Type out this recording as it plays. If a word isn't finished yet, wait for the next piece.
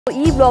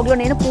ఈ బ్లాగ్ లో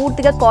నేను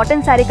పూర్తిగా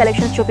కాటన్ సారీ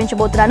కలెక్షన్స్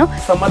చూపించబోతున్నాను.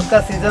 समर का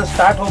सीजन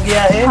स्टार्ट हो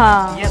गया है.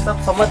 ये सब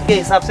समर के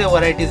हिसाब से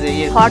वैरायटीज है.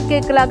 ये హాట్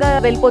కేక్ లాగా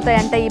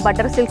వెళ్ళిపోతాయంట ఈ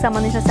బటర్ సిల్క్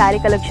సంబంధించిన సారీ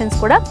కలెక్షన్స్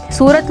కూడా.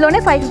 సూరత్ లోనే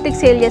 550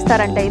 సేల్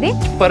చేస్తారంట. ఇది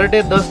पर डे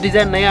 10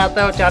 डिजाइन नया आता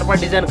है और 4-5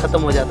 डिजाइन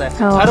खत्म हो जाता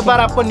है. हर बार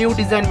आपको न्यू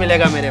डिजाइन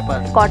मिलेगा मेरे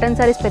पास. కాటన్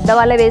సారీస్ పెద్ద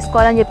వాళ్ళే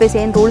వేసుకోవాలని చెప్పేసి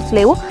ఏం రూల్స్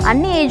లేవు.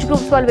 అన్ని ఏజ్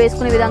గ్రూప్స్ వాళ్ళు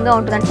వేసుకునే విధంగా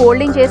ఉంటుంది.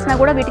 ఫోల్డింగ్ చేసినా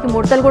కూడా వీటికి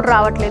ముడతలు కూడా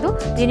రావట్లేదు.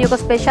 దీని యొక్క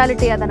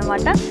స్పెషాలిటీ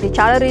అదనమాట. ఇది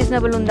చాలా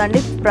రీజనబుల్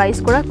ఉందండి.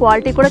 ప్రైస్ కూడా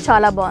క్వాలిటీ కూడా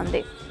చాలా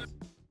బాగుంది.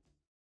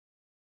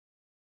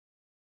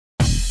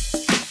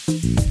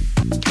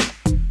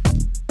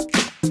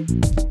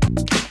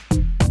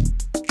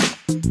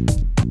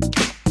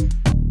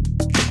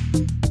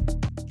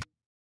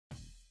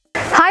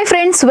 Hi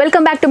friends,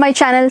 welcome back to my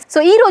channel. So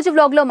ఈ రోజు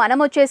వ్లాగ్ లో మనం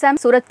వచ్చేసాం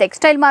సూరత్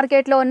టెక్స్టైల్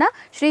మార్కెట్ లో ఉన్న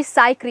శ్రీ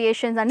సాయి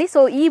క్రియేషన్స్ అండి. సో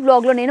ఈ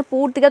వ్లాగ్ లో నేను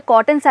పూర్తిగా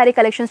కాటన్ శారీ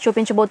కలెక్షన్స్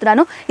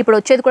చూపించబోతున్నాను. ఇప్పుడు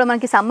వచ్చేది కూడా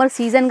మనకి సమ్మర్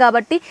సీజన్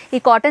కాబట్టి ఈ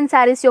కాటన్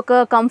శారీస్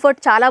యొక్క కంఫర్ట్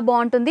చాలా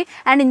బాగుంటుంది.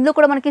 అండ్ ఇందులో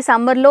కూడా మనకి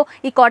సమ్మర్ లో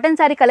ఈ కాటన్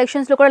శారీ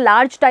కలెక్షన్స్ లో కూడా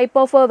large type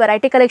of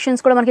variety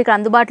collections కూడా మనకి ఇక్కడ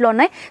అందుబాటులో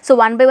ఉన్నాయి. సో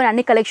 1 by 1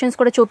 అన్ని కలెక్షన్స్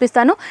కూడా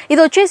చూపిస్తాను.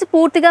 ఇది వచ్చేసి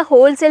పూర్తిగా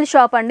హోల్సేల్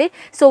షాప్ అండి.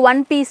 సో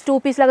 1 piece 2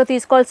 piece లాగా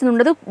తీసుకోవాల్సి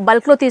ఉండదు,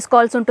 బల్క్ లో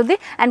తీసుకోవాల్సి ఉంటుంది.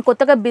 అండ్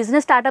కొత్తగా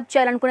బిజినెస్ స్టార్ట్అప్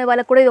చేయాలనుకునే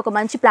వాళ్ళకి కూడా ఇది ఒక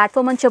మంచి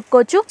ప్లాట్ఫామ్ అని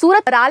చెప్పుకోవచ్చు.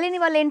 సూరత్ రాలేని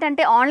వాళ్ళు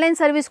ఏంటంటే ఆన్లైన్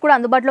సర్వీస్ కూడా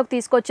అందుబాటులోకి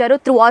తీసుకొచ్చారు.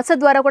 త్రూ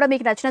వాట్సాప్ ద్వారా కూడా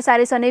మీకు నచ్చిన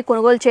సారీస్ అనేవి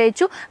కొనుగోలు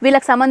చేయొచ్చు.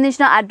 వీళ్ళకి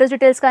సంబంధించిన అడ్రస్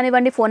డీటెయిల్స్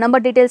కానివ్వండి, ఫోన్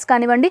నెంబర్ డీటెయిల్స్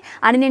కానివ్వండి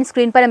అని నేను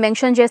స్క్రీన్ పైన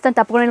మెన్షన్ చేస్తాను.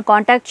 తప్పకుండా నేను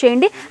కాంటాక్ట్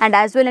చేయండి. అండ్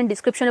యాజ్ వెల్ అండ్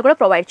డిస్క్రిప్షన్లో కూడా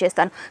ప్రొవైడ్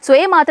చేస్తాను. సో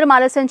ఏ మాత్రం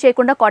ఆలస్యం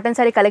చేయకుండా కాటన్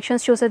సారీ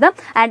కలెక్షన్స్ చూసేద్దాం.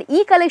 అండ్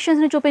ఈ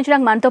కలెక్షన్స్ ని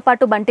చూపించడానికి మనతో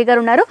పాటు బంటి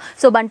గారు ఉన్నారు.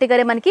 సో బంటి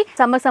గారే మనకి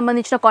సమ్మర్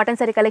సంబంధించిన కాటన్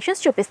సారీ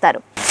కలెక్షన్స్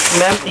చూపిస్తారు.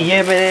 मैम ये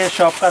मेरे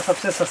शॉप का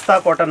सबसे सस्ता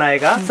कॉटन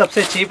आएगा,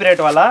 सबसे चीप रेट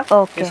वाला.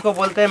 इसको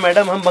बोलते हैं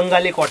मैडम हम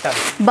Bengali cotton.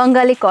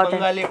 Bengali cotton.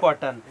 Bengali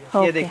cotton.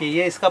 ये देखिए,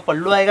 ये इसका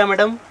पल्लू आएगा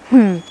मैडम.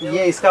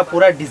 ये इसका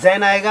पूरा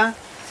डिजाइन आएगा.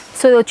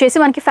 సో ఇది వచ్చేసి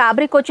మనకి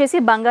ఫ్యాబ్రిక్ వచ్చేసి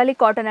బంగాలీ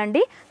కాటన్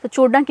అండి. సో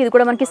చూడడానికి ఇది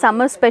కూడా మనకి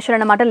సమ్మర్ స్పెషల్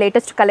అనమాట,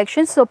 లేటెస్ట్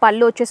కలెక్షన్స్. సో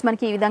పళ్ళు వచ్చేసి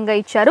మనకి ఈ విధంగా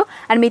ఇచ్చారు.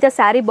 అండ్ మిగతా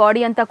శారీ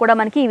బాడీ అంతా కూడా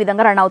మనకి ఈ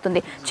విధంగా రన్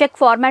అవుతుంది. చెక్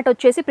ఫార్మాట్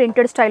వచ్చేసి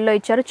ప్రింటెడ్ స్టైల్లో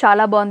ఇచ్చారు.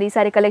 చాలా బాగుంది ఈ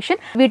శారీ కలెక్షన్.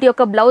 వీటి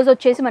యొక్క బ్లౌజ్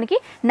వచ్చేసి మనకి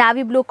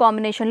నావీ బ్లూ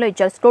కాంబినేషన్ లో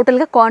ఇచ్చారు. టోటల్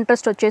గా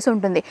కాంట్రాస్ట్ వచ్చేసి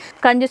ఉంటుంది.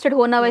 కంజెస్టెడ్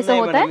होना वैसा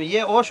होता है,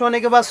 ये वॉश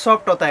होने के बाद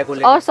सॉफ्ट होता है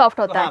और सॉफ्ट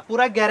होता है,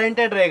 पूरा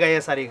गारंटेड रहेगा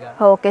ये साड़ी का.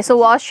 ఓకే. సో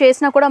వాష్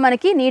చేసినా కూడా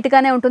మనకి నీట్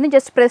గానే ఉంటుంది.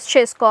 జస్ట్ ప్రెస్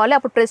చేసుకోవాలి.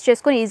 అప్పుడు ప్రెస్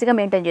చేసుకొని ఈజీగా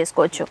మెయింటైన్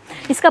చేసుకోవచ్చు.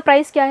 इसका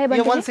प्राइस क्या है?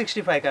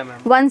 165 का मैम.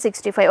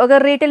 165. अगर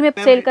रिटेल में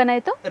सेल करना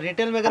है तो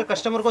रिटेल में अगर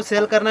कस्टमर को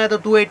सेल करना है तो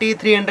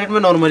 280-300 में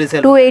नॉर्मली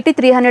सेल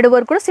 280-300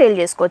 వరకు కూడా సేల్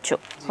చేసుకోవచ్చు.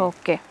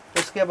 ఓకే.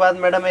 उसके बाद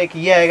मैडम एक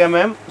ये आएगा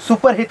ma'am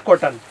super hit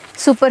cotton.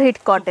 Super hit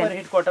cotton. Super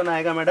hit cotton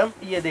आएगा मैडम.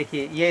 ये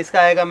देखिए, ये इसका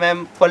आएगा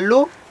मैम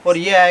पल्लू और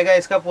ये आएगा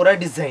इसका पूरा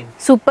डिजाइन.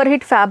 సూపర్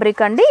హిట్ ఫ్యాబ్రిక్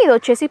అండి. ఇది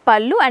వచ్చేసి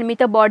పళ్ళు అండ్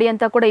మిగతా బాడీ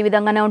అంతా కూడా ఈ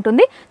విధంగానే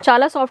ఉంటుంది.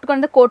 చాలా సాఫ్ట్ గా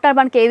ఉంటుంది. కోటా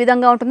మనకి ఏ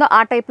విధంగా ఉంటుందో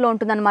ఆ టైప్ లో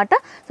ఉంటుంది అనమాట.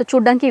 సో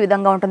చూడడానికి ఈ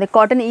విధంగా ఉంటుంది.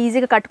 కాటన్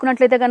ఈజీగా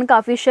కట్టుకున్నట్లయితే కనుక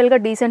అఫీషియల్ గా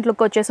డీసెంట్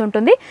లుక్ వచ్చేసి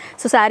ఉంటుంది.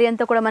 సో శారీ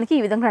అంతా కూడా మనకి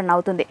ఈ విధంగా రన్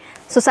అవుతుంది.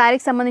 సో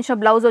శారీకి సంబంధించిన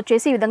బ్లౌజ్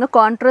వచ్చేసి ఈ విధంగా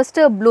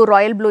కాంట్రాస్ట్ బ్లూ,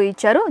 రాయల్ బ్లూ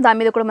ఇచ్చారు. దాని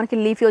మీద కూడా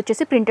మనకి లీఫీ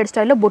వచ్చేసి ప్రింటెడ్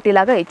స్టైల్లో బుట్టి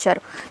లాగా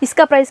ఇచ్చారు.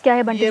 इसका प्राइस क्या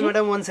है बंटी? ये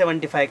मैडम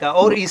 175 का.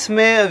 और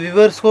इसमें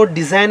व्यूअर्स को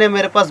डिजाइन है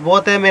मेरे पास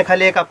बहुत है. मैं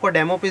खाली एक आपको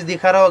डेमो पीस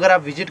दिखा रहा हूँ. अगर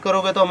आप विजिट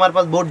करोगे तो हमारे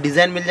पास बहुत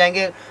डिजाइन मिल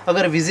जाएंगे.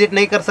 अगर विजिट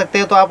नहीं कर सकते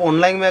हो तो आप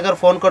ऑनलाइन में अगर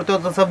फोन करते हो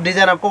तो सब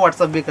डिजाइन आपको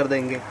व्हाट्सएप भी कर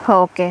देंगे.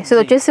 ఓకే. సో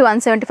వచ్చేసి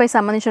 175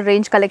 సంబంధించిన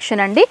రేంజ్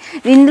కలెక్షన్ అండి.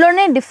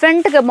 ఇందులోనే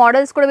డిఫరెంట్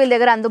మోడల్స్ కూడా వీళ్ళ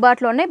దగ్గర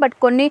అందుబాటులో ఉన్నాయి. బట్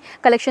కొన్ని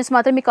కలెక్షన్స్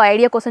మాత్రం మీకు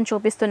ఐడియా కోసం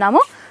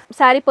చూపిస్తున్నాము.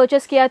 साड़ी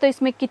परचेस किया तो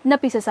इसमें कितना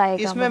पीसेस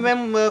आएगा? इसमें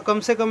मैम कम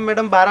से कम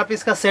मैडम 12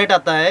 पीस का सेट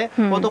आता है.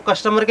 वो तो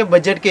कस्टमर के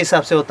बजट के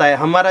हिसाब से होता है.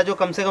 हमारा जो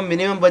कम से कम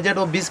मिनिमम बजट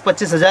वो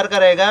 20-25 हजार का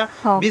रहेगा.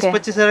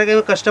 20-25 हजार के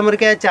कस्टमर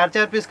के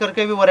 4-4 पीस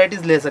करके भी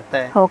वैरायटीज ले सकता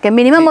है. ఓకే.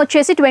 మినిమం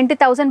వచ్చేసి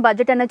 20,000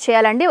 బడ్జెట్ అనేది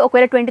చేయాలండి.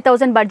 ఒకవేళ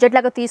 20,000 బడ్జెట్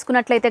లాగా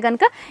తీసుకున్నట్లయితే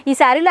కనుక ఈ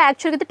శారీలో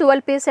యాక్చువల్గా అయితే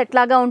 12 పీస్ సెట్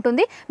లాగా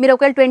ఉంటుంది. మీరు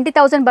ఒకవేళ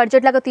 20,000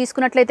 బడ్జెట్ లాగా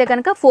తీసుకున్నట్లయితే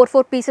కనుక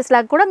 4 పీసెస్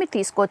లాగా కూడా మీరు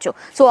తీసుకోవచ్చు.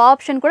 సో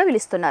ఆప్షన్ కూడా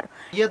వీళ్ళు ఇస్తున్నారు.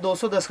 ये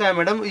 210 का है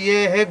मैडम. ये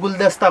है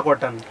गुलदस्ता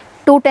कॉटन.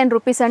 210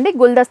 రూపీస్ అండి.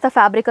 గుల్దస్తా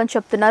ఫ్యాబ్రిక్ అని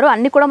చెప్తున్నారు.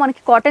 అన్ని కూడా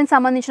మనకి కాటన్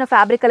సంబంధించిన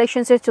ఫ్యాబ్రిక్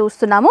కలెక్షన్స్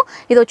చూస్తున్నాము.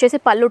 ఇది వచ్చేసి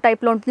పళ్ళు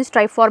టైప్ లో ఉంటుంది.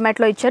 స్ట్రైప్ ఫార్మాట్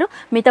లో ఇచ్చారు.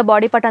 మిగతా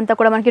బాడీ పార్ట్ అంతా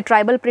కూడా మనకి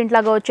ట్రైబల్ ప్రింట్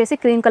లాగా వచ్చేసి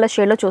క్రీమ్ కలర్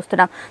షేడ్ లో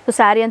చూస్తున్నాం. సో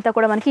శారీ అంతా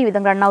కూడా మనకి ఈ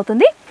విధంగా రన్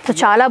అవుతుంది. సో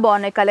చాలా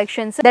బాగున్నాయి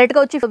కలెక్షన్స్. డైరెక్ట్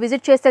గా వచ్చి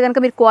విజిట్ చేస్తే కనుక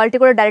మీరు క్వాలిటీ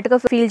కూడా డైరెక్ట్ గా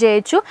ఫీల్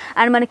చేయొచ్చు.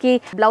 అండ్ మనకి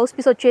బ్లౌజ్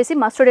పీస్ వచ్చేసి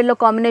మస్టర్డ్ ఎల్లో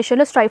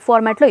కాంబినేషన్ లో స్ట్రైప్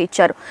ఫార్మాట్ లో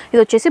ఇచ్చారు.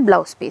 ఇది వచ్చేసి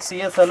బ్లౌజ్ పీస్.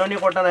 ये सलोनी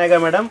कॉटन आएगा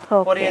मैडम.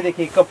 और ये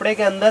देखिए कपड़े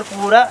के अंदर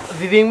पूरा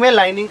विविंग में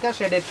लाइनिंग का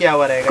शेडेड किया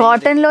हुआ रहेगा.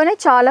 కాటన్ లోనే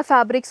చాలా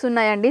ఫ్యాబ్రిక్స్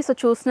ఉన్నాయండి. సో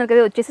చూస్తున్నారు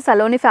కదా, వచ్చేసి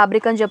సలోని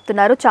ఫ్యాబ్రిక్ అని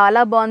చెప్తున్నారు.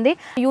 చాలా బాగుంది.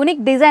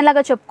 యూనిక్ డిజైన్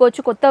లాగా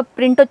చెప్పుకోవచ్చు. కొత్త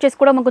ప్రింట్ వచ్చేసి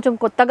కూడా మనకు కొంచెం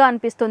కొత్తగా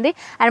అనిపిస్తుంది.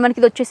 అండ్ మనకి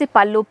ఇది వచ్చేసి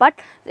పళ్ళు పార్ట్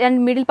అండ్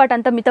మిడిల్ పార్ట్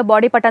అంతా మిగతా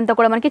బాడీ పార్ట్ అంతా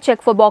కూడా మనకి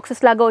చెక్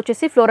బాక్సెస్ లాగా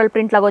వచ్చేసి ఫ్లోరల్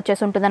ప్రింట్ లాగా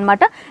వచ్చేసి ఉంటుంది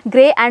అనమాట.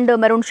 గ్రే అండ్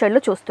మెరూన్ షేడ్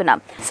లో చూస్తున్నాం.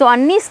 సో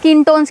అన్ని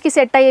స్కిన్ టోన్స్ కి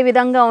సెట్ అయ్యే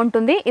విధంగా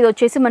ఉంటుంది. ఇది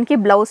వచ్చేసి మనకి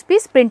బ్లౌజ్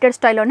పీస్ ప్రింటెడ్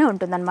స్టైల్లోనే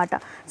ఉంటుంది అనమాట.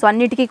 సో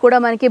అన్నిటికీ కూడా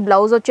మనకి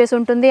బ్లౌజ్ వచ్చేసి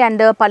ఉంటుంది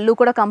అండ్ పళ్ళు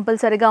కూడా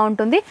కంపల్సరీగా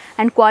ఉంటుంది.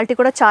 అండ్ క్వాలిటీ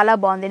కూడా చాలా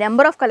బాగుంది.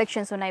 నెంబర్ ఆఫ్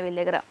కలెక్షన్స్ ఉన్నాయి వీళ్ళ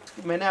దగ్గర.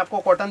 मैंने आपको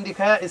कॉटन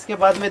दिखाया. इसके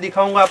बाद में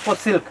दिखाऊंगा आपको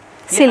सिल्क.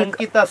 सिल्क,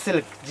 अंकिता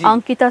सिल्क जी,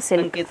 अंकिता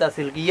सिल्क, अंकिता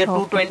सिल्क, ये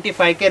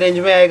 225 के रेंज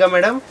में आएगा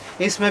मैडम।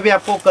 इसमें भी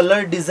आपको कलर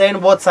डिजाइन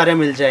बहुत सारे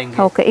मिल जाएंगे।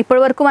 ఓకే,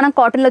 ఇప్పటి వరకు మనం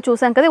కాటన్ లో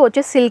చూసాం కదా,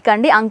 వచ్చేసి సిల్క్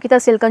అండి, అంకిత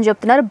సిల్క్ అని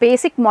చెప్తున్నారు,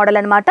 బేసిక్ మోడల్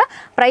అన్నమాట।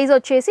 ప్రైస్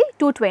వచ్చేసి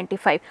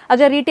 225।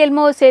 अगर रिटेल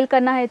में सेल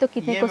करना है तो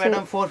कितने को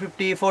मैडम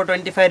 450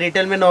 425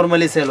 रिटेल में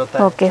नॉर्मली सेल होता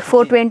है। ఓకే,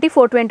 420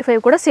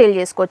 425 కూడా సేల్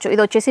చేసుకోవచ్చు।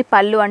 ఇది వచ్చేసి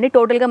పళ్ళు అండి,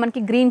 టోటల్ గా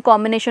మనకి గ్రీన్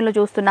కాంబినేషన్ లో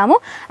చూస్తున్నాము।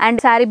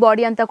 అండ్ శారీ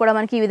బాడీ అంతా కూడా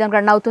మనకి ఈ విధంగా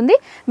రన్ అవుతుంది।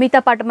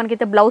 మిగతా పార్ట్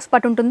మనకైతే బ్లౌజ్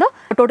పార్ట్ ఉంటుందో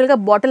టోటల్ గా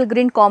బాటిల్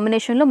గ్రీన్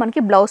కాంబినేషన్ లో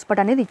మనకి బ్లౌజ్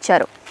పార్ట్ అనేది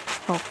ఇచ్చారు।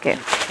 ఓకే,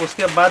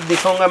 उसके बाद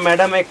दिखाऊंगा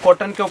मैडम एक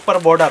कॉटन के ऊपर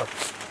बॉर्डर,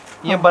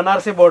 ये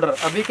बनारसी बॉर्डर।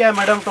 अभी क्या है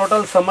मैडम,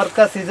 टोटल समर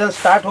का सीजन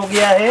स्टार्ट हो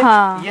गया है।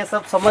 ये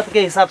सब समर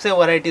के हिसाब से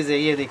वैरायटीज है,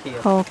 ये देखिए।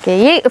 ओके,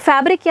 ये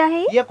फैब्रिक क्या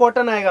है? ये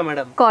कॉटन आएगा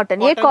मैडम,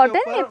 కాటన్, ये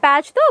కాటన్, ये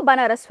ప్యాచ్ తో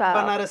బనారస్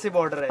बनारसी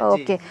बॉर्डर है।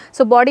 ఓకే,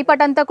 సో బాడీ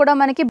పార్ట్ అంతా కూడా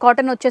మనకి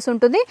కాటన్ వచ్చేసి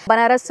ఉంటుంది,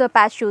 బనారస్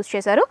ప్యాచ్ యూజ్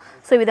చేశారు।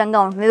 సో ఈ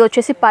విధంగా ఉంటుంది। ఇది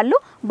వచ్చేసి పళ్ళు,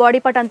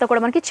 బాడీ పార్ట్ అంతా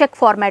కూడా మనకి చెక్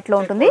ఫార్మాట్ లో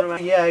ఉంటుంది।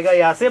 ये आएगा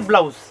यहाँ से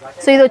ब्लाउज,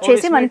 సో ఇది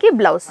వచ్చేసి మనకి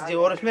బ్లౌజ్ जी।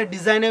 और इसमें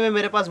डिजाइन में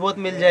मेरे पास बहुत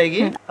मिल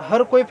जाएगी,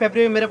 हर कोई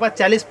फैब्रिक में मेरे पास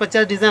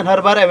 40-50 डिजाइन हर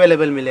बार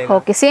अवेलेबल मिलेगा।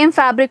 ఓకే, సేమ్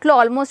ఫ్యాబ్రిక్ లో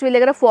ఆల్మోస్ట్ వీళ్ళ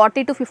దగ్గర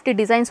 40 to 50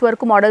 డిజైన్స్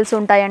వరకు మోడల్స్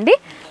ఉంటాయండి।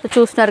 సో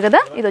చూస్తున్నారు కదా,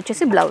 ఇది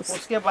వచ్చేసి బ్లౌజ్।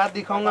 उसके बाद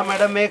दिखाऊंगा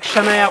मैडम एक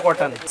शनाया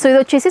कॉटन। సో ఇది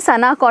వచ్చేసి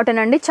సనా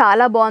కాటన్ అండి,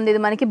 చాలా బాగుంది।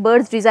 ఇది మనకి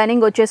బర్డ్స్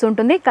డిజైనింగ్ వచ్చేసి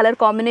ఉంటుంది, కలర్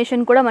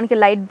కాంబినేషన్ కూడా మనకి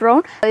లైట్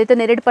బ్రౌన్, అదైతే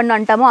నెరెడ్ పండు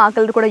అంటామో ఆ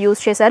కలర్ కూడా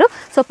యూజ్ చేశారు।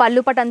 సో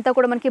పళ్ళు పట్ అంతా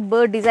కూడా మనకి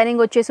బర్డ్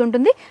డిజైనింగ్ వచ్చేసి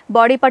ఉంటుంది,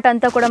 బాడీ పట్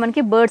అంతా కూడా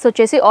మనకి బర్డ్స్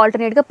వచ్చేసి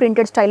ఆల్టర్నేట్ గా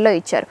ప్రింటెడ్ స్టైల్లో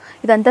ఇచ్చారు।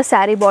 ఇదంతా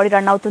శారీ బాడీ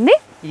రన్ అవుతుంది।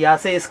 यहाँ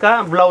से इसका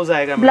ब्लाउज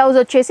आएगा। ब्लाउज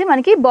వచ్చేసి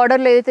మనకి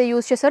బార్డర్ లో ఏదైతే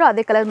యూజ్ చేశారో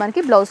అదే కలర్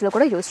మనకి బ్లౌజ్ లో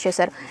కూడా యూజ్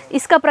చేశారు।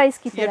 इसका प्राइस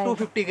कितना है?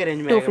 250 के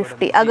रेंज में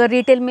 250। अगर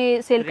रिटेल में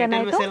सेल करना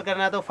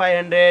है तो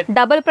 500।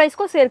 डबल प्राइस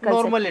को सेल कर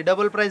नॉर्मली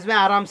डबल प्राइस में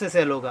आराम से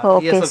सेल होगा।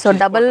 ఓకే, సో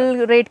డబుల్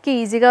రేట్ కి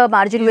ఈజీగా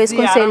మార్జిన్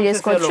వేసుకొని సేల్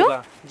చేసుకోవచ్చు।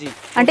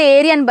 అంటే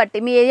ఏరియాని బట్టి,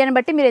 మీ ఏరియాని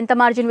బట్టి మీరు ఎంత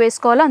మార్జిన్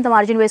వేసుకోవాలో అంత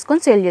మార్జిన్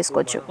వేసుకొని సేల్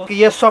చేసుకోవచ్చు।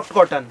 ये soft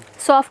cotton,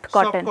 soft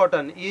cotton,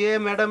 cotton ये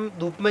मैडम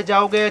धूप में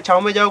जाओगे छाव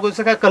में जाओगे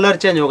उसका कलर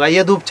चेंज होगा,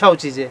 ये धूप छाव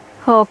चीज है।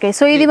 ఓకే,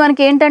 సో ఇది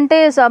మనకి ఏంటంటే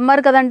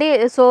సమ్మర్ కదండి,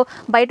 సో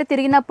బయట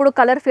తిరిగినప్పుడు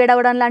కలర్ ఫేడ్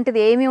అవ్వడం లాంటిది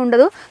ఏమీ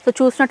ఉండదు। సో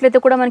చూసినట్లయితే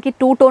కూడా మనకి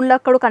 2 టోన్ లా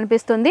కూడా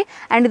కనిపిస్తుంది।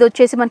 అండ్ ఇది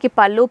వచ్చేసి మనకి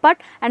పళ్ళు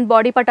పార్ట్ అండ్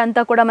బాడీ పార్ట్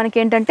అంతా కూడా మనకి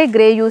ఏంటంటే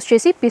గ్రే యూజ్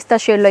చేసి పిస్తా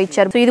షేడ్ లో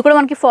ఇచ్చారు। సో ఇది కూడా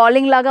మనకి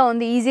ఫాలింగ్ లాగా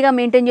ఉంది, ఈజీగా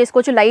మెయింటైన్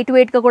చేసుకోవచ్చు, లైట్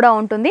వెయిట్ గా కూడా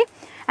ఉంటుంది।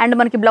 అండ్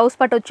మనకి బ్లౌజ్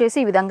పార్ట్ వచ్చేసి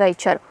ఈ విధంగా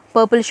ఇచ్చారు,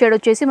 पर्पल शेड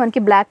వచ్చేసి మనకి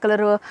బ్లాక్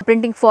కలర్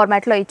ప్రింటింగ్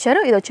ఫార్మాట్ లో ఇచ్చారు।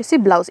 ఇది వచ్చేసి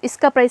బ్లౌజ్।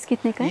 इसका प्राइस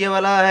कितने का है? ये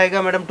वाला आएगा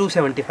मैडम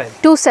 275।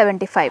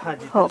 275।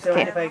 ओके,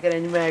 275 के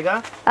रेंज में आएगा।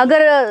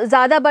 अगर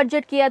ज्यादा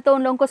बजट किया तो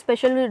उन लोगों को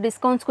स्पेशल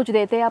डिस्काउंट्स कुछ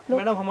देते हैं आप लोग?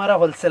 मैडम हमारा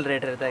होलसेल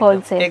रेट रहता है,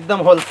 होलसेल, एकदम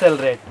होलसेल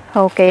रेट।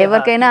 ఓకే,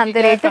 ఎవరికైనా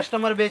అంతే రేట్,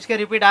 కస్టమర్ बेच के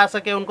रिपीट आ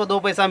सके, उनको 2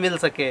 पैसा मिल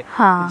सके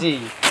जी।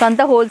 సో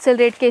అంతా హోల్సేల్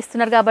రేట్ కే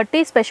ఇస్తున్నారు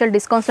కాబట్టి స్పెషల్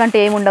డిస్కౌంట్స్ అంటే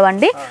ఏమి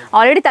ఉండవండి,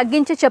 ఆల్రెడీ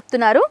తగ్గించి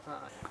చెప్తున్నారు।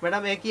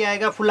 मैडम एक ही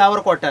आएगा फ्लावर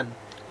कॉटन,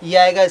 ये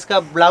आएगा इसका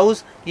ब्लाउज,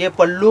 ये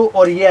पल्लू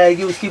और ये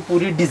आएगी उसकी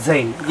पूरी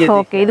डिजाइन। ये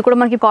ఓకే, ఇది కూడా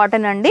మనకి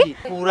కాటన్ అండి,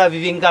 पूरा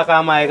विविंग का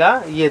काम आएगा,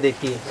 ये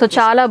देखिए। సో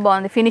చాలా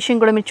బాగుంది ఫినిషింగ్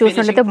కూడా, మీరు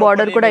చూసినట్లయితే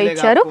బార్డర్ కూడా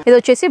ఇచ్చారు। ఇది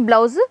వచ్చేసి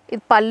బ్లౌజ్,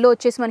 ఇది పళ్ళు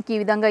వచ్చేసి మనకి ఈ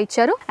విధంగా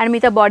ఇచ్చారు। అండ్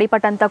మిగతా బాడీ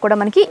పార్ట్ అంతా కూడా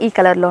మనకి ఈ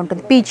కలర్ లో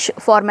ఉంటుంది, పీచ్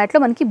ఫార్మాట్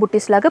లో మనకి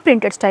బుట్టీస్ లాగా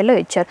ప్రింటెడ్ స్టైల్లో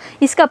ఇచ్చారు।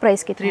 इसका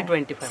प्राइस कितना?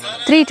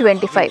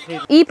 325।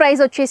 ఈ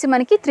ప్రైస్ వచ్చేసి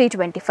మనకి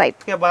 325।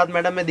 उसके बाद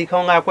मैडम मैं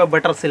दिखाऊंगा आपको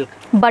बटर सिल्क।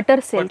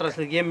 बटर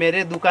सिल्क, ये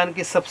मेरे दुकान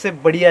की सबसे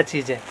बढ़िया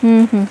चीज है,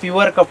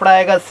 प्योर कपड़ा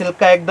आएगा सिल्क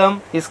का एकदम।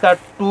 इसका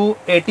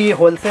 280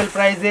 होलसेल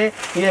प्राइस है।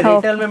 ये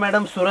रिटेल में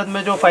मैडम सूरत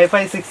में जो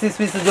 5-6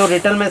 पीस जो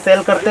रिटेल में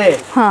सेल करते हैं,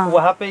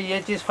 वहाँ पे ये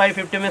चीज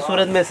 550 में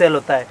सूरत में सेल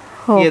होता है।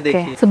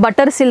 సో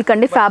బటర్ సిల్క్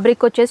అండి,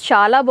 ఫ్యాబ్రిక్ వచ్చేసి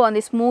చాలా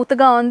బాగుంది, స్మూత్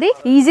గా ఉంది,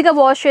 ఈజీగా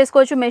వాష్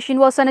చేసుకోవచ్చు, మెషిన్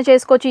వాష్ అనే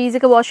చేసుకోవచ్చు,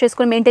 ఈజీగా వాష్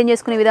చేసుకుని మెయింటైన్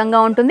చేసుకునే విధంగా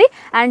ఉంటుంది।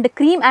 And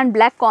cream and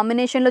black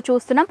combination లో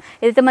చూస్తున్నాం,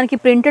 ఏదైతే మనకి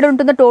ప్రింటెడ్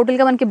ఉంటుందో టోటల్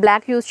గా మనకి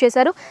బ్లాక్ యూజ్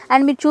చేశారు।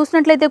 అండ్ మీరు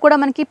చూసినట్లయితే కూడా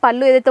మనకి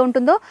పళ్ళు ఏదైతే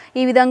ఉంటుందో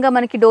ఈ విధంగా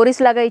మనకి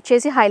డోరీస్ లాగా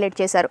ఇచ్చేసి హైలైట్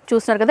చేశారు,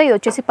 చూస్తున్నారు కదా। ఇది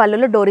వచ్చేసి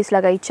పళ్ళులో డోరీస్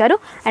లాగా ఇచ్చారు।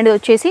 అండ్ ఇది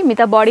వచ్చేసి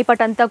మిగతా బాడీ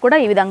పార్ట్ అంతా కూడా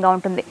ఈ విధంగా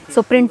ఉంటుంది।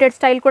 సో ప్రింటెడ్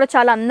స్టైల్ కూడా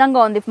చాలా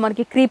అందంగా ఉంది,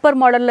 మనకి క్రీపర్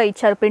మోడల్ లో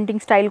ఇచ్చారు,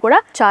 ప్రింటింగ్ స్టైల్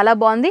కూడా చాలా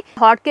బాగుంది,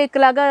 హాట్ కేక్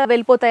లాగా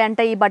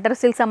వెళ్ళిపోతాయంట ఈ బటర్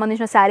సిల్క్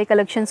సంబంధించిన శారీ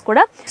కలెక్షన్స్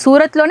కూడా।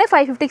 సూరత్ లోనే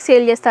 550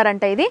 సేల్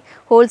చేస్తారంట, ఇది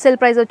హోల్సేల్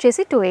ప్రైస్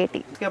వచ్చేసి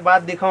 280। इसके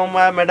बाद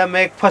दिखाऊंगा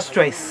मैडम एक फर्स्ट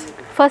चॉइस।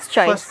 फर्स्ट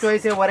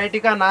चॉइस ये वैरायटी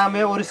का नाम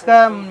है, और इसका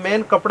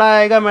मेन कपड़ा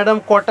आएगा मैडम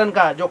कॉटन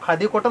का, जो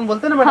खादी कॉटन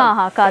बोलते हैं ना मैडम।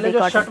 हाँ, खादी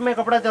जो शर्ट में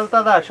कपड़ा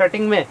चलता था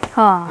शर्टिंग में,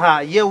 हाँ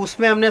ये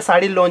उसमें हमने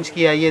साड़ी लॉन्च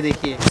किया, ये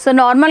देखिए। సో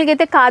నార్మల్ గా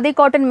అయితే ఖాదీ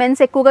కాటన్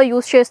మెన్స్ ఎక్కువగా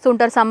యూస్ చేస్తూ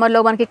ఉంటారు, సమ్మర్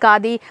లో మనకి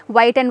ఖాదీ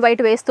వైట్ అండ్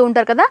వైట్ వేస్తూ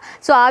ఉంటారు కదా।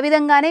 సో ఆ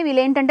విధంగానే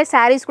వీళ్ళు ఏంటంటే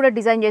శారీస్ కూడా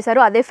డిజైన్ చేశారు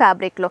అదే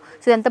ఫ్యాబ్రిక్ లో।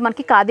 సో ఇదంతా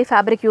మనకి ఖాదీ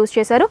ఫ్యాబ్రిక్ యూస్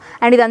చేశారు।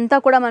 అండ్ ఇదంతా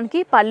కూడా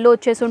మనకి పళ్ళు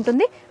వచ్చేసి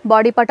ఉంటుంది,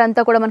 బాడీ పార్ట్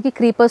అంతా కూడా మనకి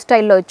క్రీపర్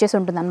స్టైల్లో వచ్చేసి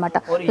ఉంటుంది అనమాట।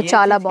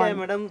 చాలా బాగుంది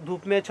मैडम,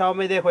 धूप में छाव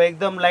में देखो एकदम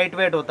एकदम लाइट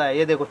वेट होता है।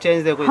 ये देखो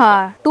चेंज देखो,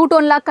 టూ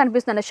టోన్ లాగా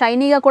కనిపిస్తుంది,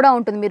 షైనీగా కూడా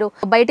ఉంటుంది. మీరు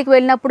బయటికి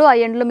వెళ్ళినప్పుడు ఆ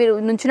ఎండ్లో మీరు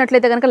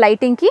నుంచినట్లయితే కనుక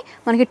లైటింగ్ కి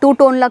మనకి టూ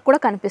టోన్ లాగా కూడా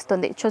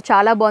కనిపిస్తుంది. సో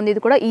చాలా బాగుంది,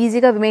 ఇది కూడా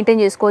ఈజీగా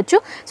మెయింటైన్ చేసుకోవచ్చు.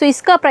 సో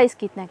ఇస్కా ప్రైస్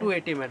कितना है?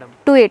 280 मैडम,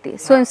 280.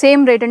 సో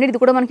సేమ్ రేట్ అండి,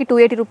 ఇది కూడా మనకి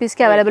 280 రూపీస్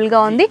కి అవైలబుల్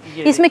గా ఉంది.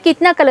 इसमें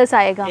कितना कलर्स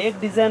आएगा? एक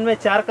डिजाइन में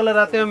 4 कलर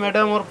आते हैं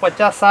मैडम, और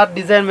 50-60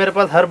 डिजाइन मेरे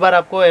पास हर बार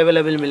आपको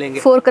अवेलेबल मिलेंगे।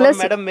 4 कलर्स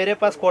मैडम मेरे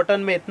पास कॉटन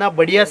में इतना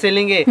बढ़िया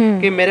सेलिंग है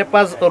कि मेरे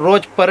पास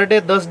रोज पर डे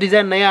 10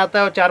 डिजाइन नया आता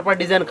है और 4-5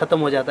 डिजाइन खत्म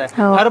हो जाता है।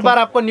 हर बार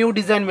आपको न्यू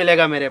डिजाइन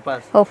मिलेगा मेरे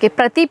पास। ఓకే,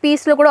 ప్రతి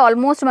పీస్ లో కూడా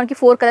ఆల్మోస్ట్ మనకి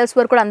 4 కలర్స్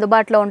వరకు కూడా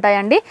అందుబాటులో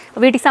ఉంటాయండి.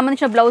 వీటికి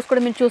సంబంధించిన బ్లౌజ్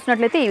కూడా మీరు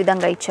చూసినట్లయితే ఈ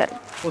విధంగా ఇచ్చారు.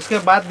 उसके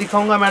बाद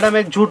दिखाऊंगा मैडम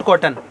एक jute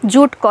cotton.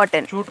 Jute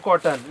cotton, jute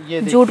cotton, ये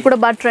జూట్ కూడా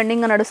బాగా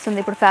ట్రెండింగ్ గా నడుస్తుంది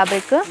ఇప్పుడు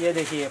ఫ్యాబ్రిక్. ये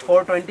देखिए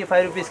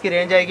 425 रुपीस की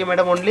रेंज आएगी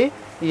मैडम ओनली।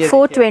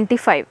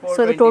 425. సో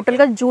ఇది టోటల్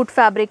గా జూట్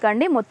ఫ్యాబ్రిక్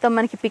అండి. మొత్తం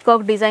మనకి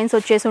పికాక్ డిజైన్స్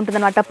వచ్చేసి ఉంటుంది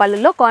అనమాట.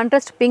 పళ్ళులో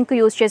కాంట్రాస్ట్ పింక్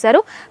యూజ్ చేశారు,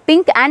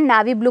 pink and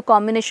navy blue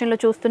combination లో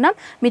చూస్తున్నాం.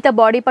 మిగతా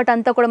బాడీ పార్ట్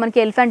అంతా కూడా మనకి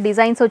ఎలిఫెంట్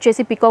డిజైన్స్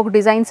వచ్చేసి పికాక్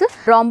డిజైన్స్,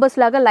 రాంబస్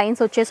లాగా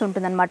లైన్స్ వచ్చేసి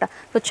ఉంటుంది అనమాట.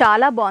 సో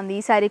చాలా బాగుంది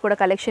ఈ సారీ కూడా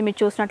కలెక్షన్. మీరు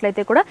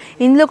చూసినట్లయితే కూడా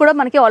ఇందులో కూడా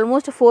మనకి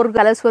ఆల్మోస్ట్ 4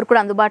 కలర్స్ వరకు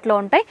కూడా అందుబాటులో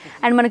ఉంటాయి.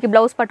 అండ్ మనకి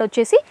బ్లౌజ్ పార్ట్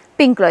వచ్చేసి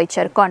పింక్ లో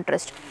ఇచ్చారు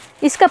కాంట్రాస్ట్.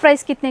 इसका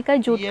प्राइस कितने का है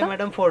जूट का?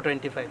 मैडम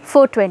 425।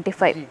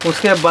 425.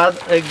 उसके बाद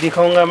एक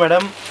दिखाऊंगा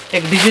मैडम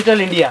एक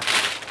digital India.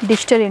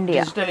 Digital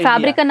India,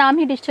 fabric का नाम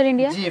ही डिजिटल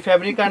इंडिया? जी,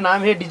 फैब्रिक का नाम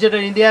है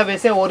डिजिटल इंडिया।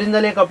 वैसे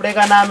ओरिजिनल कपड़े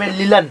का नाम है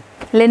लिलन।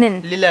 Linen,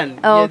 linen.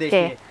 ये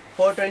देखिए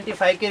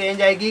 425 की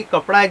रेंज आएगी।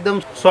 कपड़ा एकदम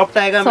सॉफ्ट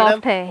आएगा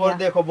मैडम, और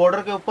देखो बॉर्डर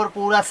के ऊपर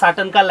पूरा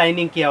साटन का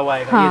लाइनिंग किया हुआ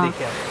है। ये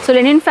देखिए, సో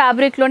లెనిన్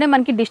ఫ్యాబ్రిక్ లోనే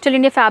మనకి డిజిటల్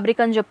ఇండియా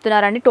ఫ్యాబ్రిక్ అని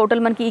చెప్తున్నారండి. టోటల్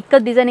మనకి ఇక్కడ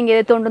డిజైనింగ్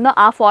ఏదైతే ఉంటుందో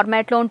ఆ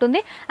ఫార్మాట్ లో ఉంటుంది.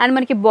 అండ్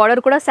మనకి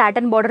బార్డర్ కూడా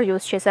సాటన్ బార్డర్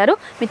యూస్ చేశారు.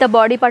 మిగతా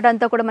బాడీ పార్ట్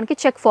అంతా కూడా మనకి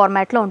చెక్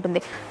ఫార్మాట్ లో ఉంటుంది.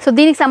 సో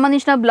దీనికి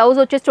సంబంధించిన బ్లౌజ్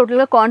వచ్చేసి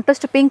టోటల్ గా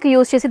కాంట్రాస్ట్ పింక్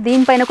యూస్ చేసి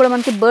దీనిపైన కూడా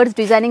మనకి బర్డ్స్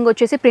డిజైనింగ్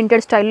వచ్చేసి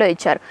ప్రింటెడ్ స్టైల్లో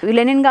ఇచ్చారు.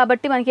 లెనిన్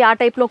కాబట్టి మనకి ఆ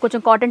టైప్ లో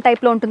కొంచెం కాటన్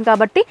టైప్ లో ఉంటుంది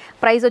కాబట్టి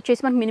ప్రైస్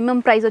వచ్చేసి మనకి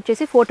మినిమం ప్రైస్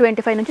వచ్చేసి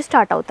 425 నుంచి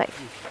స్టార్ట్ అవుతాయి.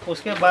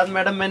 उसके बाद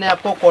मैडम मैंने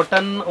आपको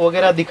कॉटन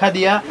वगैरह दिखा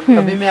दिया,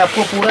 अभी मैं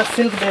आपको पूरा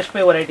सिल्क बेस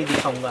पे वैरायटी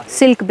दिखाऊंगा।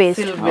 सिल्क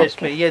बेस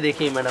पे ये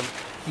देखिए मैडम,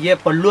 ये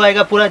पल्लू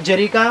आएगा पूरा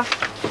जरी का,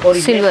 और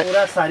ये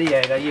पूरा साड़ी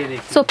आएगा। ये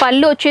देखिए, సో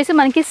పళ్ళు వచ్చేసి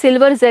మనకి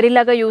సిల్వర్ జరీ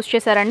లాగా యూస్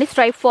చేశారండి.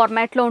 స్ట్రైప్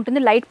ఫార్మాట్ లో ఉంటుంది,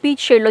 లైట్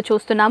పీచ్ షేడ్ లో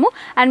చూస్తున్నాము.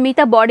 అండ్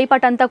మిగతా బాడీ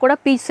పార్ట్ అంతా కూడా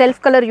పీచ్ సెల్ఫ్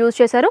కలర్ యూస్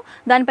చేశారు.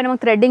 దానిపైన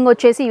మనకి థ్రెడ్డింగ్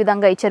వచ్చేసి ఈ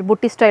విధంగా ఇచ్చారు,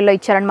 బుట్టి స్టైల్లో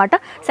ఇచ్చారనమాట.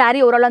 శారీ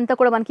ఓవరాల్ అంతా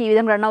కూడా మనకి ఈ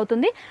విధంగా రన్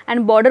అవుతుంది.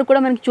 అండ్ బార్డర్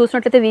కూడా మనకి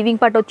చూసినట్లయితే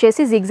వీవింగ్ పార్ట్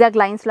వచ్చేసి జిగ్జాగ్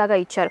లైన్స్ లాగా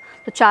ఇచ్చారు.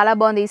 సో చాలా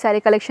బాగుంది ఈ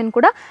సారీ కలెక్షన్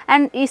కూడా.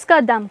 అండ్ इसका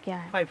दाम क्या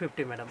है?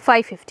 550 मैडम।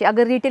 550.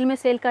 अगर रिटेल में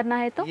सेल करना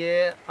है तो ये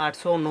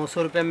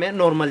 800-900 रुपए में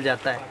नॉर्मल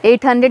जाता है.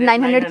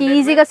 800-900 की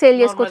ఈజీగా సేల్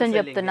చేసుకోవచ్చు అని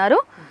చెప్తున్నారు.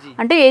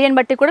 అంటే ఏరియాని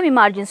బట్టి కూడా మీ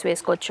మార్జిన్స్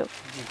వేసుకోవచ్చు.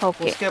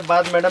 ఓకే, उसके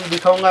बाद मैडम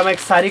दिखाऊंगा मैं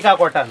एक साड़ी का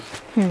कॉटन।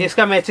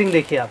 इसका मैचिंग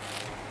देखिए आप।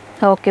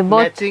 ओके,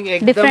 बहुत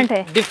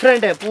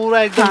डिफरेंट है पूरा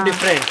एकदम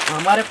डिफरेंट।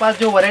 हमारे पास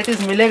जो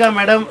वैरायटीज मिलेगा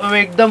मैडम वो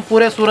एकदम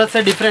पूरे सूरत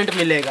से डिफरेंट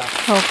मिलेगा।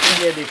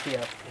 ये देखिए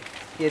आप,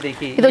 ये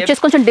देखिए ఇది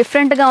వచ్చేసి కొంచెం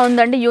డిఫరెంట్ గా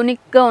ఉందండి,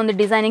 యూనిక్ గా ఉంది.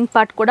 డిజైనింగ్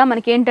పార్ట్ కూడా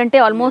మనకి ఏంటంటే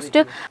ఆల్మోస్ట్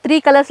 3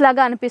 కలర్స్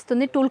లాగా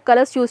అనిపిస్తుంది. 2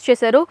 కలర్స్ యూస్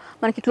చేశారు.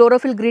 మనకి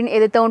క్లోరోఫిల్ గ్రీన్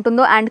ఏదైతే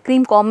ఉంటుందో అండ్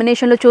క్రీమ్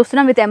కాంబినేషన్ లో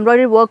చూస్తున్నాం. విత్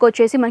ఎంబ్రాయిడరీ వర్క్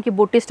వచ్చేసి మనకి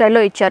బుట్టి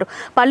స్టైల్లో ఇచ్చారు.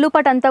 పళ్ళు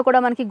పార్ట్ అంతా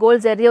కూడా మనకి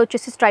గోల్డ్ జరీ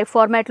వచ్చేసి స్ట్రైప్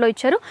ఫార్మాట్ లో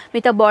ఇచ్చారు.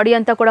 మిగతా బాడీ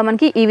అంతా కూడా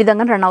మనకి ఈ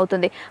విధంగా రన్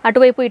అవుతుంది.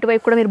 అటువైపు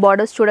ఇటువైపు కూడా మీరు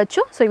బార్డర్స్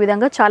చూడొచ్చు. సో ఈ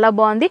విధంగా చాలా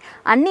బాగుంది.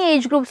 అన్ని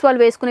ఏజ్ గ్రూప్స్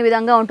వాళ్ళు వేసుకునే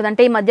విధంగా ఉంటుంది.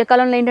 అంటే ఈ మధ్య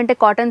కాలంలో ఏంటంటే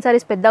కాటన్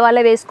సారీస్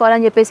పెద్దవాళ్ళే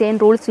వేసుకోవాలని చెప్పేసి ఏం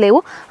రూల్స్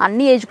లేవు.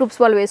 అన్ని ఏజ్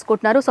గ్రూప్స్ వాళ్ళు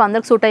వేసుకుంటున్నారు. సో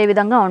అందరికి సూట్ అయ్యే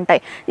విధంగా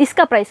ఉంటాయి.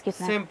 इसका प्राइस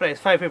कितना? Same price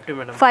 550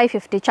 madam.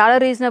 550 చాలా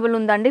రీజనబుల్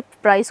ఉందండి.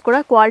 ప్రైస్ కూడా,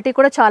 క్వాలిటీ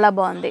కూడా చాలా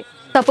బాగుంది.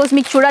 సపోజ్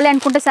మీకు చూడాలి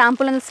అనుకుంటే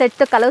శాంపుల్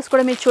సెట్ కలర్స్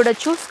కూడా మీరు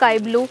చూడొచ్చు. Sky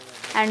blue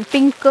and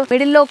pink,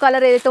 middle లో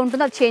కలర్ ఏదైతే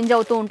ఉంటుందో అది చేంజ్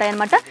అవుతూ ఉంటాయి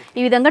అనమాట.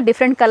 ఈ విధంగా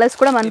డిఫరెంట్ కలర్స్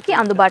కూడా మనకి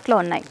అందుబాటులో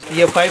ఉన్నాయి.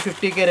 ये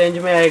 550 के रेंज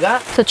में आएगा।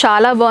 సో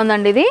చాలా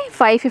బాగుందండి ఇది.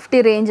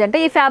 550 రేంజ్ అంటే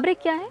ఈ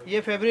ఫ్యాబ్రిక్ क्या है? ये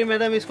फैब्रिक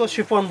मैडम इसको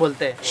शिफॉन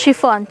बोलते हैं।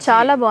 शिफॉन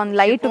చాలా బాగుంది,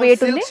 లైట్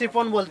వెయిట్ ఉంది.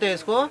 शिफॉन बोलते हैं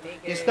इसको।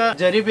 इसका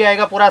जरी भी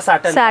आएगा पूरा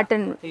satin.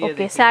 Satan,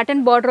 okay.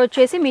 Satan border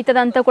వచ్చేసి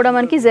మిగతాదంతా కూడా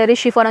మనకి జరీ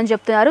షిఫాన్ అని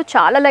చెప్తున్నారు.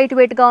 చాలా లైట్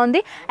వెయిట్ గా ఉంది.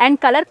 అండ్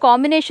కలర్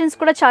కాంబినేషన్స్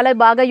కూడా చాలా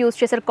బాగా యూస్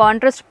చేశారు.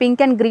 Contrast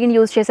pink and green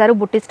use చేశారు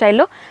బుట్టి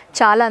స్టైల్లో.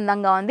 చాలా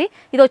అందంగా ఉంది.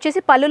 ఇది వచ్చేసి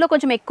పళ్ళులో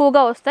కొంచెం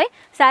ఎక్కువగా వస్తాయి.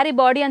 శారీ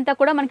బాడీ అంతా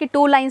కూడా మనకి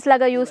 2 లైన్స్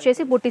లాగా యూస్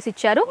చేసి బుట్టీస్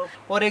ఇచ్చారు.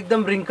 और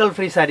एकदम रिंकल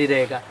फ्री साड़ी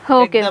रहेगा,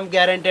 ఓకే. एकदम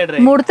गारंटेड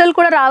रहेगा। ముడతలు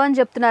కూడా రావని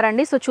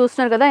చెప్తున్నారండి. సో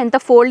చూస్తున్నారు కదా, ఎంత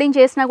ఫోల్డింగ్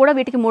చేసినా కూడా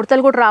వీటికి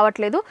ముడతలు కూడా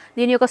రావట్లేదు.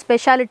 దీని యొక్క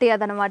స్పెషాలిటీ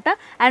అదనమాట.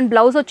 అండ్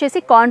బ్లౌజ్ వచ్చేసి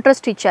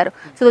కాంట్రాస్ట్ ఇచ్చారు.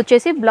 సో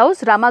వచ్చేసి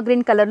బ్లౌజ్ రామా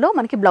గ్రీన్ కలర్ లో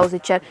మనకి బ్లౌజ్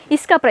ఇచ్చారు.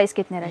 इसका प्राइस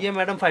कितने है? ये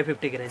मैडम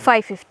 550 के रेंज।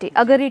 550.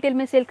 अगर रिटेल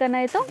में सेल करना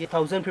है तो ये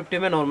 1050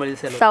 में नॉर्मली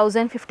सेल।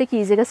 1050 की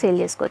ఈజీగా సేల్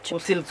చేసుకోవచ్చు.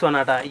 सिल्क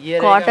सोनाटा ये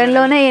కాటన్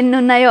లోనే ఎన్ని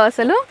ఉన్నాయో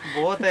అసలు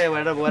बहुत है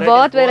मैडम,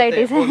 बहुत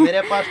वैरायटीज है।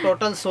 मेरे पास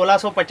टोटल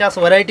 1650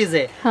 वैरायटीज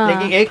है,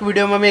 लेकिन एक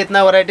वीडियो में मैं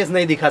इतना वैरायटीज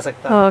नहीं दिखा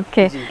सकता।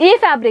 ओके, ये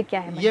फैब्रिक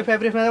क्या है? ये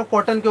फैब्रिक मैडम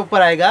कॉटन के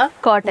ऊपर आएगा,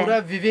 कॉटन पूरा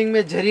विविंग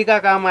में जरी का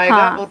काम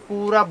आएगा और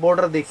पूरा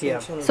बॉर्डर देखिए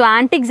आप। సో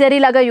యాంటిక్ జరీ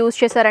లాగా యూజ్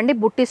చేశారండి,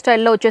 బుట్టి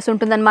స్టైల్లో వచ్చేసి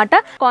ఉంటుంది అనమాట.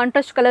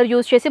 కాంట్రాస్ట్ కలర్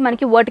యూజ్ చేసి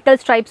మనకి వర్టికల్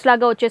స్ట్రైప్స్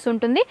లాగా వచ్చేసి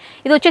ఉంటుంది.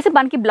 ఇది వచ్చేసి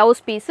మనకి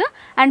బ్లౌజ్ పీస్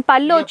అండ్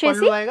పళ్ళు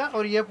వచ్చేసి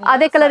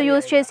అదే కలర్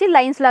యూజ్ చేసి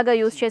లైన్స్ లాగా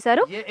యూజ్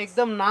చేశారు.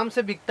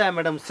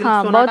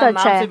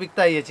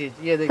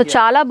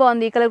 చాలా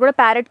బాగుంది. ఈ కలర్ కూడా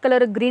ప్యారెట్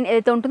కలర్ గ్రీన్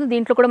ఏదైతే ఉంటుందో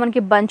దీంట్లో కూడా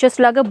మనకి బంచెస్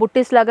లాగా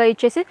బుట్టీస్ లాగా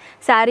ఇచ్చేసి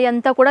శారీ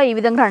అంతా కూడా ఈ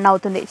విధంగా రన్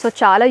అవుతుంది. సో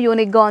చాలా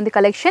యూనిక్ గా ఉంది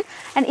కలెక్షన్.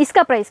 అండ్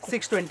इसका प्राइस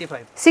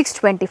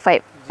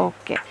 625.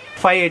 ओके,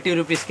 580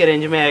 रुपीज के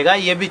रेंज में आएगा।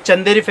 ये भी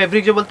चंदेरी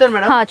फैब्रिक जो बोलते हैं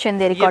मैडम, हाँ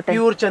Chanderi cotton,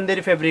 pure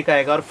Chanderi fabric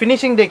आएगा। और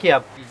फिनिशिंग देखिए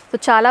आप, సో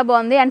చాలా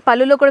బాగుంది. అండ్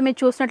పళ్ళులో కూడా మీరు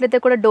చూసినట్లయితే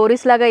కూడా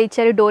డోరీస్ లాగా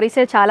ఇచ్చారు. డోరీస్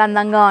చాలా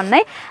అందంగా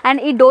ఉన్నాయి. అండ్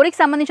ఈ డోరీకి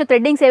సంబంధించిన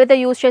థ్రెడ్డింగ్స్ ఏవైతే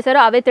యూజ్ చేశారో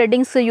అవే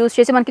థ్రెడ్డింగ్స్ యూజ్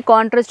చేసి మనకి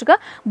కాంట్రాస్ట్ గా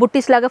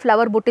బుట్టీస్ లాగా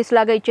ఫ్లవర్ బుట్టీస్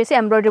లాగా ఇచ్చేసి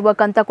ఎంబ్రాయిడరీ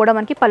వర్క్ అంతా కూడా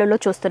మనకి పళ్ళులో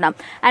చూస్తున్నాం.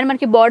 అండ్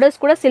మనకి బార్డర్స్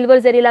కూడా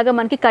సిల్వర్ జరీ లాగా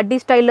మనకి కడ్డీ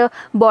స్టైల్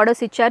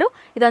బార్డర్స్ ఇచ్చారు.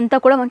 ఇదంతా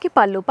కూడా మనకి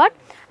పళ్ళు పార్ట్.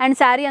 అండ్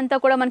శారీ అంతా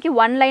కూడా మనకి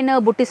వన్ లైన్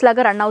బుట్టీస్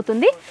లాగా రన్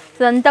అవుతుంది.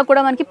 ఇదంతా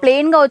కూడా మనకి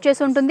ప్లెయిన్ గా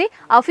వచ్చేసి ఉంటుంది.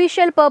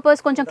 అఫీషియల్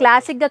పర్పస్ కొంచెం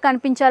క్లాసిక్ గా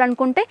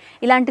కనిపించాలనుకుంటే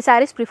ఇలాంటి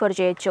శారీస్ ప్రిఫర్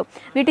చేయొచ్చు.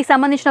 వీటికి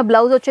సంబంధించిన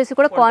బ్లౌజ్ వచ్చేసి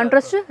కూడా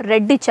కాంట్రాస్ట్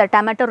రెడ్ ఇచ్చారు.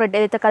 టమాటో రెడ్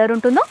ఏదైతే కలర్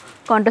ఉంటుందో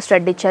కాంట్రాస్ట్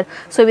రెడ్ ఇచ్చారు.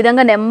 సో ఈ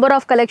విధంగా నెంబర్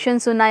ఆఫ్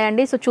కలెక్షన్స్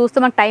ఉన్నాయండి. సో చూస్తే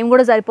మనకు టైం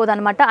కూడా సరిపోదు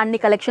అనమాట, అన్ని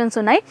కలెక్షన్స్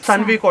ఉన్నాయి.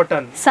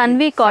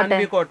 సన్వి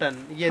కాటన్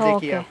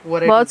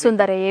बहुत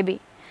सुंदर है ये भी.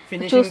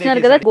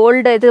 చూస్తున్నారు కదా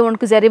గోల్డ్ అయితే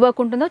మనకు జరీ వర్క్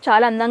ఉంటుందో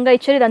చాలా అందంగా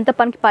ఇచ్చారు. ఇదంతా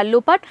మనకి పళ్ళు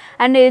పార్ట్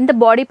అండ్ ఎంత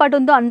బాడీ పార్ట్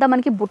ఉందో అంతా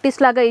మనకి బుట్టీస్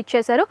లాగా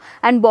ఇచ్చేసారు.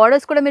 అండ్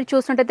బార్డర్స్ కూడా మీరు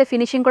చూసినట్టయితే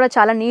ఫినిషింగ్ కూడా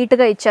చాలా నీట్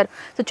గా ఇచ్చారు.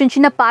 సో చిన్న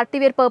చిన్న party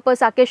wear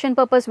purpose, occasion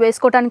purpose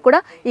వేసుకోవడానికి కూడా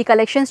ఈ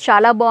కలెక్షన్స్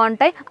చాలా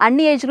బాగుంటాయి.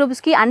 అన్ని ఏజ్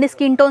గ్రూప్స్ కి, అన్ని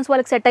స్కిన్ టోన్స్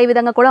వాళ్ళకి సెట్ అయ్యే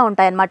విధంగా కూడా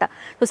ఉంటాయి అనమాట.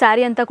 సో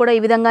శారీ అంతా కూడా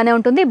ఈ విధంగానే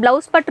ఉంటుంది.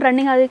 బ్లౌజ్ పట్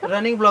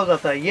रनिंग ब्लाउज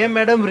आता है ये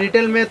मैडम।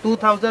 रिटेल में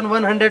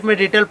 2100 में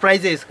रिटेल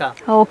प्राइस है इसका।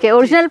 ఓకే,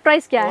 ఒరిజినల్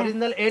ప్రైస్ क्या है?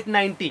 ओरिजिनल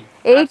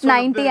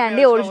 890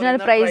 అండి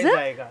ఒరిజినల్ ప్రైస్.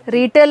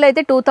 రీటైల్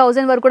అయితే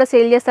 2000 వరకు కూడా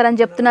సేల్ చేస్తారని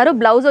చెప్తున్నారు.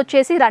 బ్లౌజ్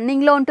వచ్చేసి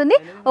రన్నింగ్ లో ఉంటుంది.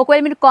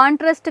 ఒకవేళ మీరు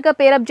కాంట్రాస్ట్ గా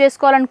పేరప్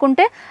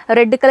చేసుకోవాలనుకుంటే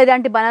రెడ్ కలర్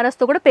లాంటి బనారస్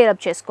తో కూడా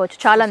పేరప్ చేసుకోవచ్చు.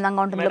 చాలా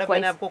అందంగా ఉంటుంది.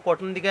 मैंने आपको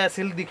कॉटन दिखाया,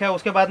 सिल्क दिखाया,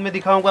 उसके बाद में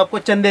दिखाऊंगा आपको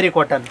चंदेरी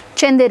कॉटन।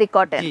 चंदेरी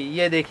कॉटन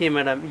ये देखिए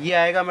मैडम, ये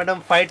आएगा मैडम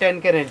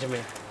 510 के रेंज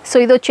में। సో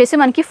ఇది వచ్చేసి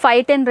మనకి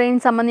 510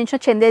 రేంజ్ సంబంధించిన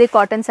చందేరి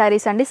కాటన్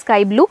శారీస్ అండి. స్కై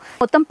బ్లూ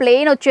మొత్తం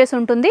ప్లెయిన్ వచ్చేసి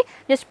ఉంటుంది.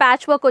 జస్ట్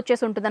ప్యాచ్ వర్క్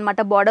వచ్చేసి ఉంటుంది అనమాట.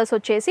 బార్డర్స్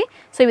వచ్చేసి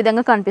సో ఈ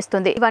విధంగా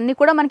కనిపిస్తుంది. ఇవన్నీ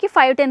కూడా మనకి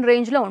 510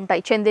 రేంజ్ లో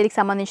ఉంటాయి చందేరికి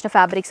సంబంధించిన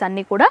ఫ్యాబ్రిక్స్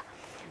అన్ని కూడా.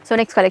 సో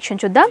నెక్స్ట్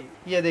కలెక్షన్ చూద్దాం.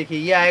 ये देखिए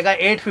ये आएगा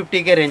 850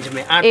 के रेंज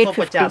में,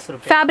 850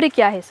 रुपए। फैब्रिक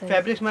क्या है सर?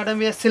 फैब्रिक मैडम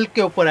ये सिल्क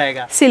के ऊपर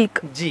आएगा। सिल्क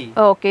जी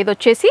ఓకే, ఇది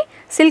వచ్చేసి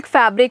సిల్క్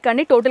ఫ్యాబ్రిక్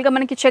అండి. టోటల్ గా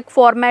మనకి చెక్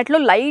ఫార్మాట్ లో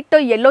లైట్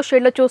yellow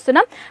షేడ్ లో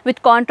చూస్తున్నాం. విత్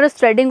కాంట్రాస్ట్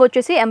థ్రెడింగ్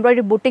వచ్చేసి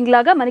ఎంబ్రాయిడరీ బుట్టింగ్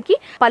లాగా మనకి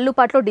పళ్ళు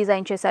పాట్ లో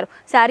డిజైన్ చేశారు.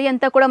 శారీ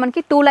అంతా కూడా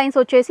మనకి 2 లైన్స్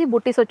వచ్చేసి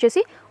బుట్టీస్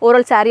వచ్చేసి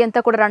ఓవరాల్ శారీ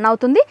అంతా కూడా రన్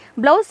అవుతుంది.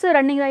 బ్లౌజ్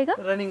రన్నింగ్ रहेगा,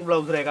 रनिंग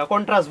ब्लाउज रहेगा,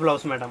 contrast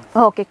blouse madam.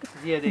 Okay,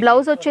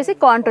 blouse వచ్చేసి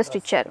కాంట్రాస్ట్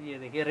ఇచ్చారు. ये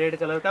देखिए रेड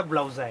कलर का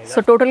ब्लाउज आएगा।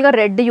 సో టోటల్ గా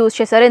రెడ్ యూజ్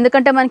చేశారు.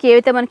 ఎందుకంటే మనకి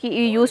ఏవైతే మనకి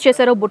యూజ్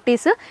చేశారో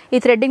బుట్టీస్, ఈ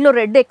థ్రెడ్డింగ్ లో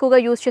రెడ్ ఎక్కువగా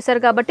యూజ్ చేశారు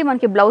కాబట్టి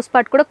మనకి బ్లౌజ్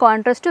పార్ట్ కూడా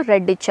కాంట్రాస్ట్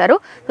రెడ్ ఇచ్చారు.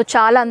 సో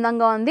చాలా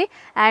అందంగా ఉంది.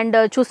 అండ్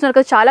చూస్తున్నారు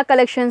కదా చాలా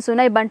कलेक्शंस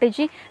ఉన్నాయి. बंटी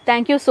जी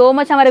थैंक यू सो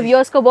मच, हमारे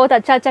व्यूअर्स को बहुत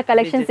अच्छा अच्छा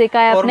कलेक्शन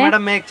सिखाया आपने। और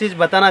मैडम मैं एक चीज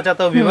बताना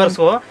चाहता हूँ व्यूअर्स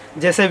को,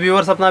 जैसे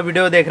व्यूअर्स अपना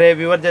वीडियो देख रहे हैं,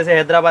 व्यूअर जैसे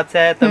हैदराबाद से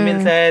आए, तमिल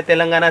से आए,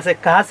 तेलंगाना से,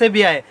 कहाँ से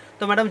भी आए,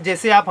 तो मैडम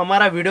जैसे आप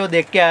हमारा वीडियो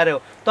देख के आ रहे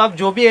हो तो आप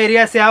जो भी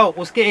एरिया से आओ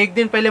उसके एक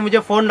दिन पहले मुझे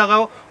फ़ोन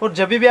लगाओ, और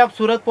जब भी आप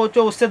सूरत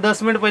पहुंचो उससे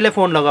 10 मिनट पहले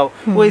फ़ोन लगाओ।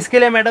 वो इसके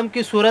लिए मैडम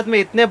कि सूरत में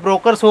इतने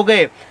ब्रोकर्स हो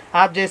गए,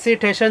 आप जैसे ही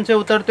स्टेशन से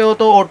उतरते हो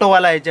तो ऑटो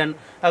वाला एजेंट,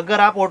 अगर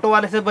आप ऑटो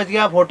वाले से बच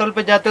गए आप होटल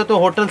पे जाते हो तो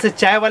होटल से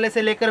चाय वाले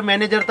से लेकर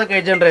मैनेजर तक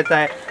एजेंट रहता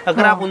है।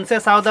 अगर आप उनसे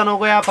सावधान हो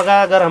गए, आप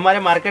अगर हमारे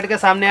मार्केट के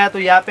सामने आए तो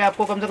यहाँ पे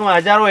आपको कम से कम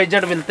हजारों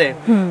एजेंट मिलते हैं,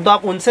 तो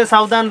आप उनसे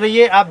सावधान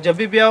रहिए। आप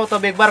जब भी आओ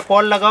तब एक बार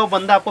कॉल लगाओ,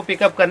 बंदा आपको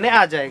पिकअप करने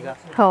आ जाएगा।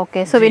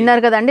 ఓకే, సో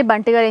విన్నారు కదండి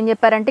బంటి గారు ఏం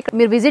చెప్పారంటే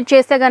మీరు విజిట్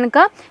చేస్తే కనుక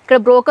ఇక్కడ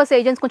బ్రోకర్స్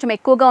ఏజెంట్స్ కొంచెం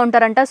ఎక్కువగా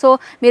ఉంటారంట. సో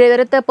మీరు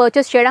ఎవరైతే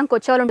పర్చేస్ చేయడానికి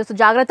వచ్చేవాళ్ళు ఉంటుంది, సో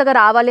జాగ్రత్తగా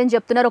రావాలి అని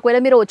చెప్తున్నారు. ఒకవేళ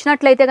మీరు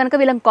వచ్చినట్లయితే కనుక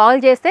వీళ్ళని కాల్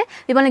చేస్తే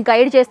మిమ్మల్ని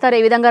గైడ్ చేస్తారు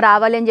ఏ విధంగా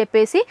రావాలి అని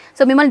చెప్పేసి.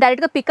 సో మిమ్మల్ని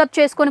డైరెక్ట్గా పికప్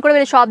చేసుకొని కూడా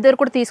వీళ్ళ షాప్ దగ్గర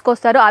కూడా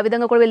తీసుకొస్తారు. ఆ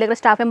విధంగా కూడా వీళ్ళ దగ్గర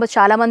స్టాఫ్ మెంబర్స్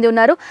చాలా మంది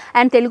ఉన్నారు.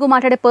 అండ్ తెలుగు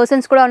మాట్లాడే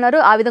పర్సన్స్ కూడా ఉన్నారు.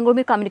 ఆ విధంగా కూడా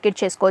మీరు కమ్యూనికేట్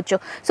చేసుకోవచ్చు.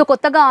 సో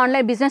కొత్తగా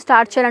ఆన్లైన్ బిజినెస్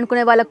స్టార్ట్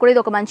చేయాలనుకునే వాళ్ళకి కూడా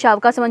ఇది ఒక మంచి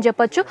అవకాశం అని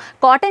చెప్పొచ్చు.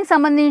 కాటన్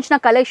సంబంధించిన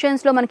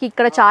కలెక్షన్స్లో మనకి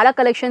ఇక్కడ చాలా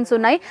కలెక్షన్స్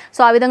ఉన్నాయి. సో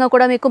ఆ విధంగా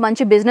కూడా మీకు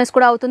మంచి బిజినెస్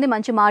కూడా అవుతుంది,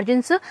 మంచి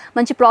మార్జిన్స్,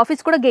 మంచి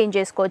ప్రాఫిట్స్ కూడా గెయిన్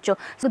చేసుకోవచ్చు.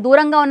 సో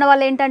దూరంగా ఉన్న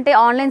వాళ్ళు ఏంటంటే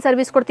ఆన్లైన్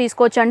సర్వీస్ కూడా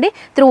తీసుకోవచ్చండి.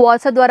 త్రూ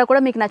వాట్సాప్ ద్వారా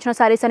కూడా మీకు నచ్చిన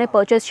సారీస్ అనేవి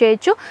పర్చేస్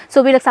చేయొచ్చు. సో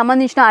వీళ్ళకి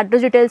సంబంధించిన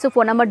address details,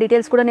 phone number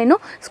details కూడా నేను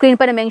స్క్రీన్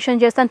పైన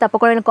మెన్షన్ చేస్తాను.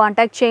 తప్పకుండా నేను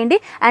కాంటాక్ట్ చేయండి.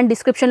 అండ్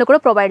డిస్క్రిప్షన్లో కూడా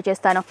ప్రొవైడ్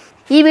చేస్తాను.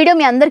 ఈ వీడియో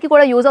మీ అందరికీ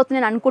కూడా యూజ్ అవుతుంది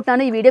నేను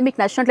అనుకుంటున్నాను. ఈ వీడియో మీకు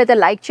నచ్చినట్లయితే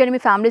లైక్ చేయండి,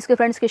 మీ ఫ్యామిలీస్కి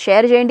ఫ్రెండ్స్కి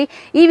షేర్ చేయండి.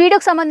 ఈ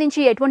వీడియోకి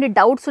సంబంధించి ఎటువంటి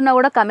డౌట్స్ ఉన్నా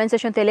కూడా కమెంట్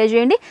సెక్షన్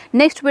తెలియజేయండి.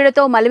 నెక్స్ట్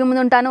వీడియోతో మళ్ళీ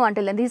ముందు ఉంటాను.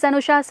 Until then this is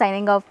Anusha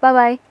signing off. By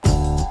by.